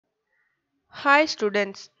Hi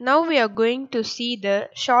students, now we are going to see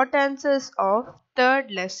the short answers of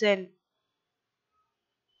third lesson.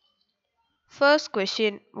 First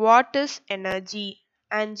question, what is energy?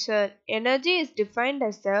 Answer, energy is defined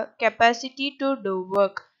as the capacity to do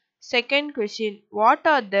work. Second question, what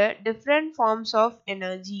are the different forms of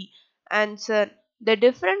energy? Answer, the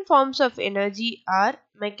different forms of energy are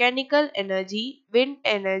mechanical energy, wind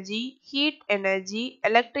energy, heat energy,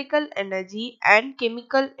 electrical energy and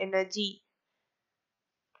chemical energy.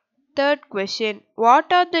 Third question,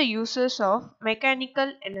 what are the uses of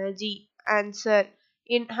mechanical energy? Answer,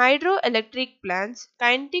 in hydroelectric plants,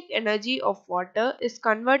 kinetic energy of water is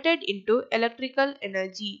converted into electrical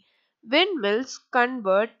energy. Windmills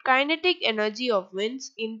convert kinetic energy of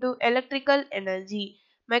winds into electrical energy.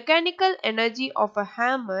 Mechanical energy of a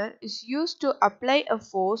hammer is used to apply a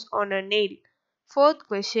force on a nail. Fourth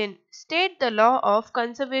question, state the law of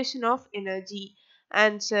conservation of energy.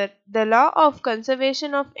 Answer, the law of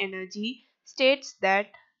conservation of energy states that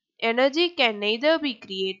energy can neither be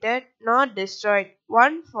created nor destroyed.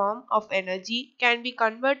 One form of energy can be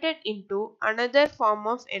converted into another form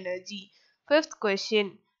of energy. Fifth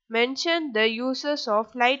question, mention the uses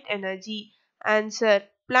of light energy. Answer,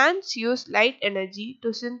 plants use light energy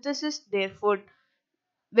to synthesize their food.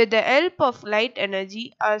 With the help of light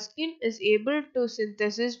energy, our skin is able to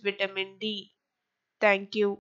synthesize vitamin D. Thank you.